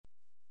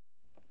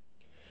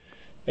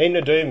Where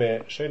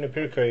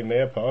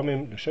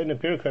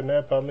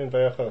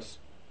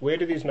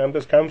do these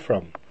numbers come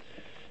from?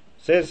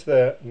 Says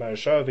the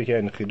Maharsha over here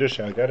in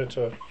Chidush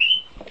Haggadah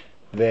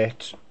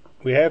that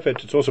we have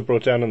it. It's also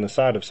brought down on the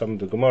side of some of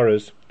the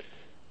Gemaras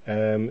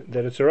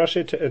that it's a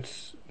Rashi.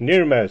 It's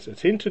Nirmaz.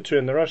 It's hinted to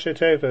in the Rashi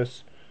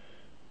Tevis.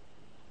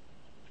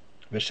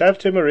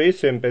 V'shavtim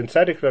arisim ben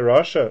tzadik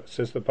l'rasha,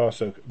 says the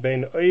pasuk,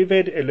 ben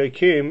oived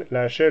elokim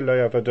la'asher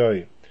lo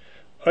yavadoi.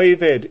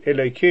 Oived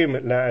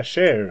elokim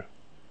la'asher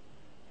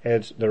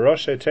adds the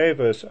Rashi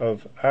Tevis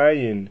of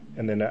ayin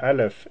and then a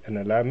aleph and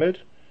a lamed,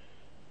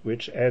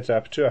 which adds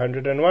up to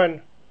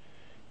 101,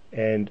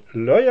 and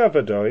lo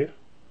yavadoi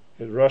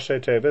is Rashi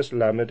Tevis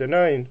lamed and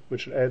ayin,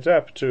 which adds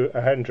up to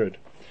 100.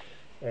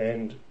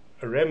 And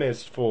a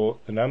remez for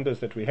the numbers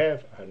that we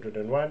have,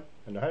 101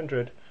 and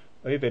 100.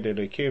 Oived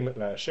Elokim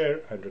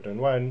la'asher,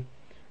 101.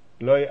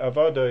 Loi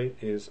avadoi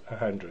is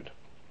 100.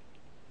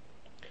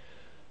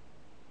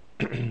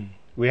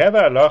 We have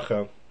a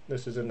halacha,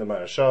 this is in the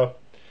Maharsha,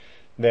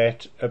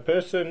 that a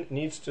person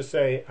needs to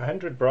say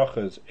 100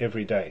 brachas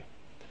every day.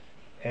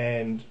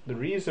 And the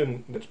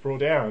reason that's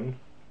brought down,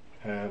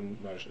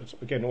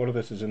 again, all of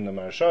this is in the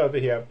Maharsha over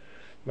here.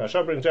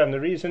 Maharsha brings down the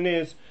reason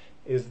is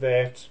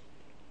that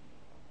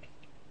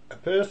a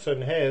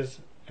person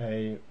has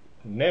a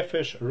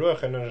nefesh,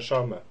 ruach, and a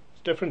neshama.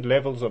 It's different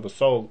levels of a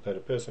soul that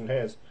a person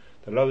has.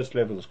 The lowest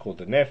level is called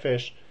the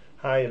nefesh,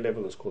 higher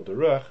level is called the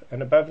ruach,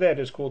 and above that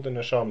is called the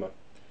neshama.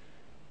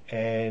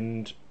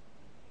 And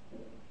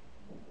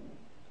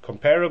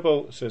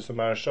comparable, says the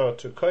Maharsha,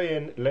 to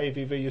Kohen,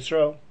 Levi, and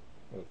Yisrael.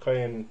 Well,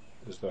 Kohen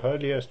is the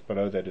holiest,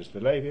 below that is the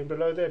Levi, and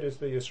below that is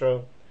the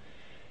Yisrael.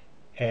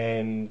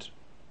 And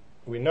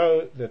we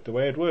know that the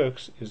way it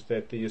works is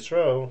that the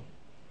Yisrael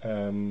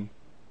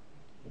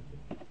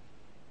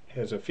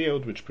has a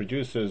field which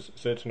produces a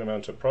certain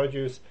amount of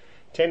produce.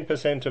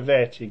 10% of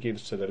that he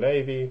gives to the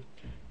Levi,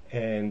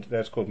 and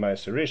that's called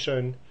Ma'aser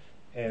Rishon.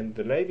 And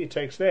the Levi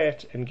takes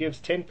that and gives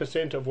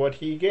 10% of what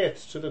he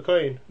gets to the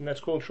Kohen, and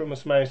that's called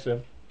Trumas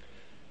Ma'aser.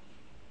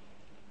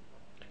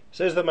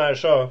 Says the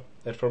Maharsha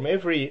that from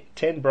every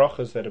 10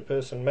 brachas that a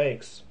person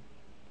makes,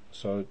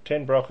 so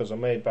 10 brachas are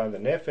made by the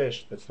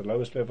nefesh, that's the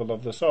lowest level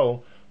of the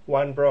soul,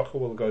 1 bracha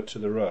will go to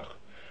the ruach.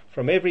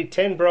 From every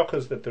 10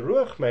 brachas that the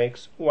ruach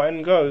makes,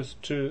 1 goes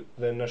to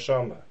the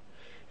neshama.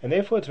 And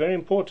therefore it's very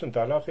important,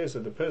 the halach is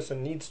that the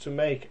person needs to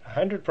make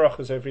 100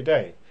 brachas every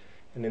day.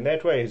 And in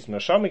that way his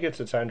neshama gets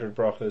its 100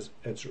 brachas,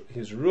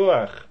 his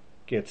ruach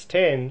gets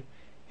 10,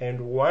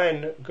 and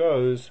 1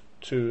 goes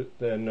to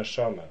the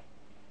neshama.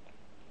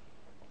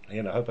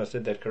 Again, I hope I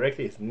said that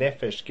correctly. His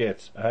nefesh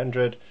gets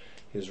 100,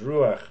 his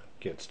ruach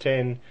gets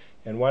 10,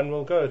 and 1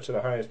 will go to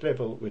the highest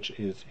level, which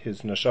is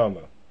his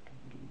neshama.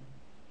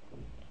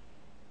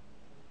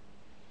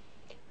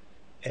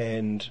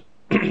 And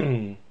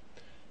and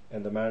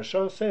the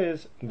Maharsha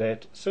says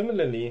that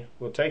similarly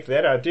we'll take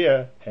that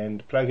idea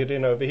and plug it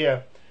in over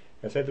here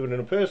and say that when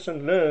a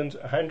person learns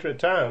 100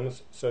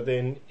 times, so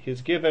then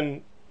he's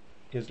learned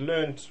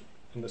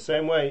in the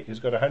same way. He's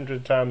got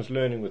 100 times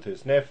learning with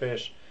his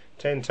nefesh,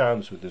 10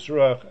 times with his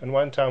ruach, and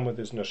 1 time with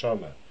his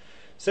neshama.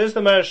 Says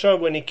the Maharsha,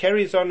 when he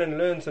carries on and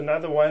learns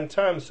another 1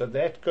 time, so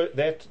that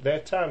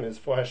time is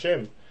for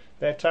Hashem.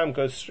 That time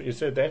goes straight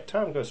to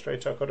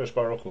HaKadosh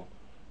Baruch Hu,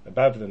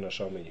 above the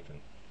neshama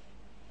even.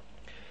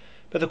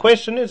 But the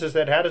question is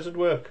that how does it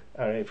work?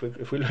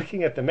 If we're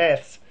looking at the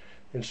maths,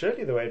 then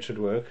surely the way it should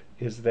work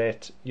is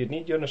that you'd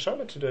need your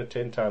neshama to do it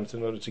 10 times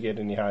in order to get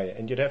any higher,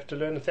 and you'd have to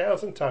learn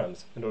 1,000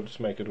 times in order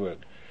to make it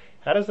work.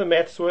 How does the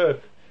maths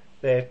work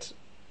that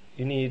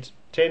you need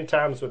 10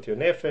 times with your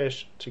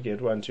nefesh to get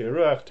 1 to your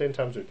ruach, 10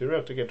 times with your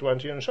ruach to get 1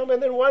 to your neshama,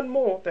 and then 1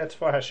 more, that's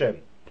for Hashem?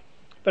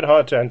 But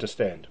hard to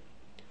understand.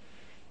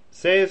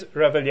 Says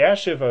Rav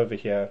Elyashiv over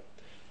here,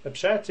 the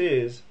pshat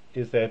is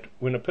that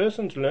when a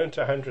person's learnt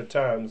 100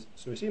 times,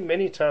 so we see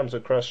many times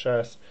across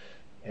Shas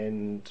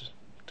and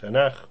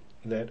Tanakh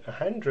that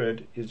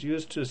 100 is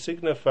used to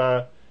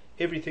signify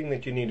everything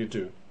that you need to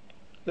do.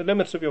 The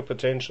limits of your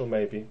potential,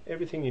 maybe,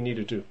 everything you need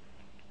to do.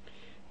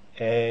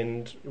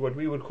 And what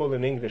we would call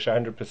in English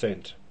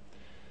 100%.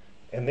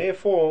 And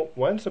therefore,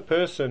 once a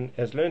person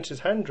has learnt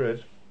his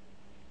 100,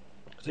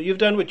 so you've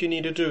done what you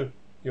need to do.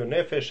 Your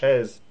nefesh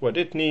has what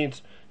it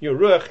needs, your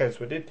ruach has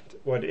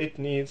what it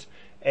needs,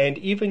 and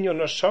even your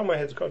neshama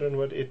has gotten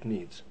what it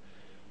needs.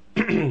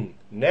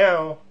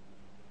 Now,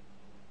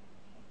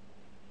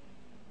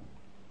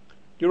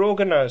 you're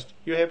organized,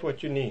 you have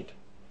what you need.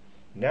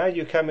 Now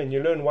you come and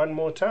you learn 1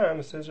 more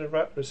time, says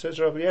Rav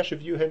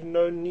Elyashiv, you have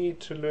no need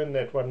to learn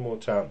that 1 more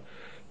time.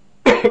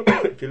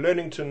 If you're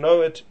learning to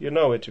know it, you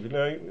know it. If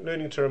you're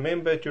learning to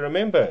remember it, you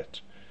remember it.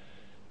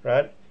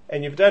 Right?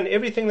 And you've done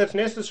everything that's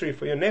necessary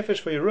for your nefesh,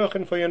 for your ruach,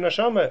 and for your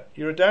neshama.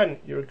 You're done.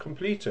 You're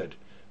completed.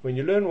 When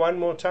you learn 1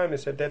 more time, he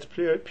said that's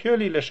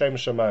purely l'shem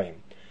shamayim.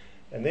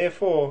 And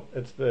therefore,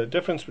 it's the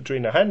difference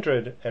between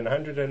 100 and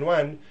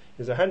 101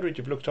 is 100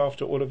 you've looked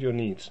after all of your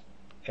needs.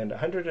 And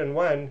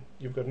 101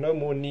 you've got no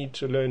more need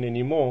to learn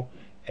anymore,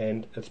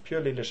 and it's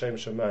purely l'shem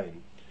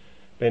shamayim.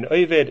 Ben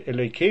Oved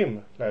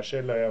Elokim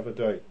L'Asher Lo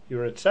Yavadoi.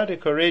 You're a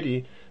tzaddik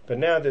already, but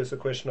now there's a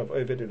question of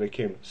Oved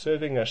Elokim,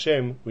 serving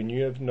Hashem when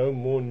you have no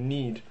more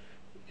need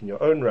in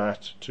your own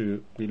right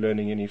to be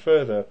learning any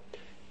further.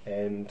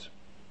 And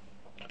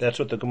that's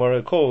what the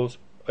Gemara calls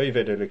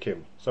Oved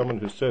Elokim, someone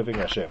who's serving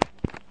Hashem.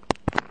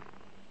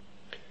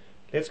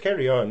 Let's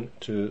carry on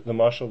to the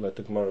mashal that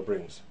the Gemara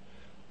brings.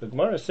 The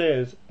Gemara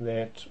says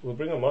that we'll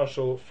bring a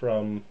mashal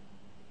from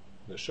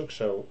the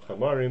Shukshal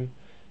Chamarim.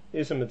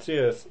 Is a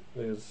Metzias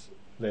is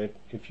that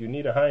if you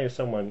need to hire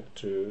someone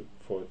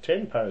for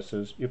 10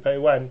 parses, you pay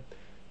 1.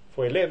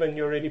 For 11,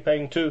 you're already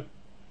paying 2.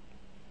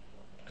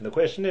 And the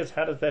question is,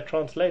 how does that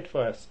translate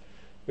for us?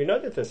 We know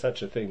that there's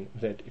such a thing,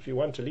 that if you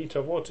want a litre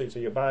of water, so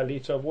you buy a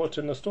litre of water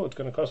in the store, it's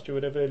going to cost you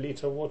whatever a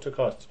litre of water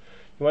costs.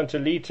 You want a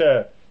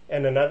litre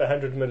and another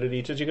 100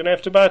 milliliters, you're going to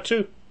have to buy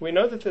 2. We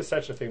know that there's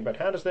such a thing, but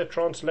how does that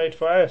translate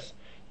for us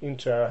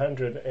into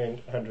 100 and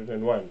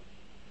 101?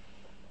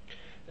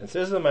 And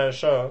says the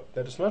Maharsha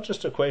that it's not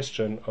just a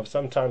question of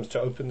sometimes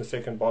to open the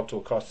second bottle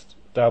costs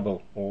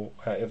double, or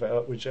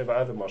whichever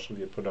other mashal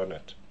you put on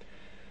it.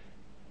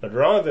 But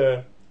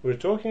rather, we're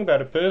talking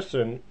about a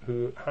person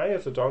who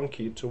hires a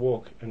donkey to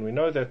walk, and we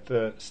know that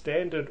the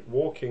standard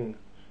walking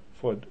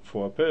for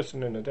a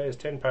person in a day is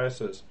 10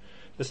 paces.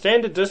 The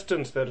standard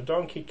distance that a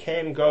donkey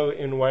can go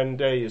in one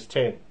day is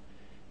 10.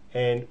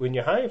 And when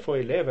you hire for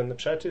 11, the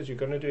pshat is you're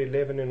going to do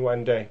 11 in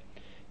one day.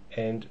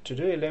 And to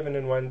do 11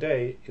 in one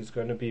day is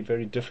going to be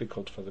very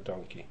difficult for the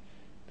donkey.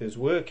 There's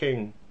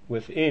working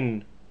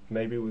within,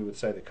 maybe we would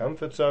say, the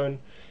comfort zone,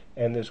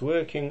 and there's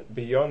working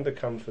beyond the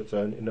comfort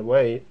zone in a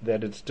way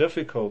that it's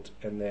difficult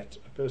and that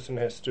a person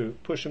has to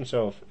push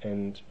himself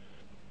and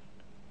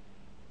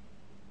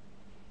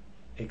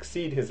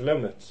exceed his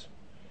limits.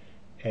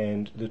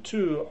 And the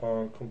two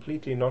are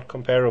completely not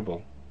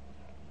comparable.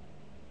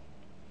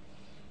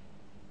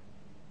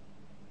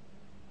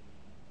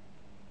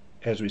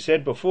 As we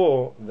said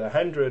before, the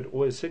 100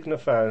 always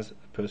signifies a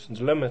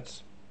person's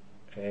limits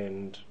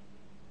and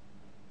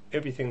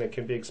everything that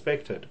can be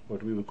expected,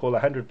 what we would call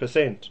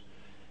 100%.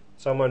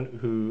 Someone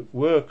who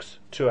works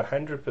to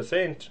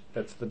 100%,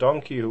 that's the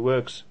donkey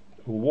who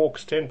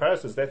walks 10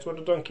 paces, that's what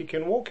a donkey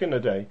can walk in a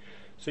day.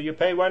 So you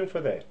pay 1 for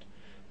that.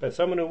 But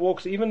someone who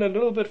walks even a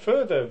little bit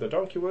further, the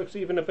donkey works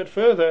even a bit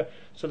further,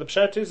 so the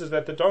pshat is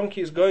that the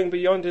donkey is going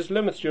beyond his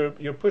limits.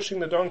 You're pushing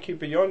the donkey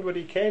beyond what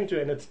he can do,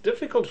 and it's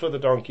difficult for the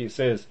donkey,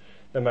 says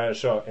the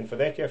Maharsha, and for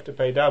that you have to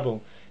pay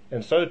double.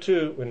 And so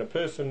too, when a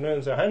person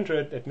learns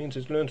 100, that means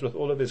he learns with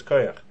all of his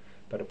koyach.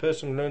 But a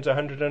person who learns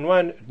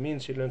 101, it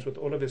means he learns with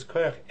all of his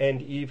koyach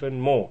and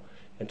even more.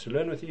 And to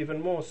learn with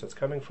even more, so it's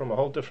coming from a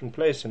whole different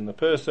place in the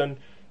person,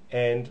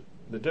 and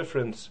the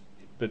difference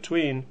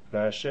between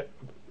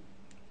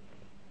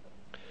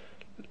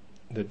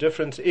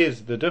between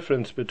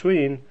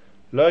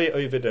Loi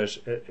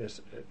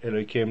Oved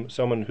Elokim,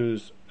 someone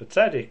who's a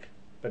tzaddik,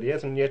 but he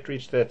hasn't yet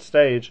reached that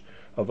stage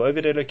of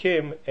Oved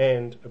Elokim,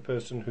 and a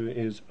person who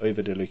is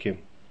Oved Elokim.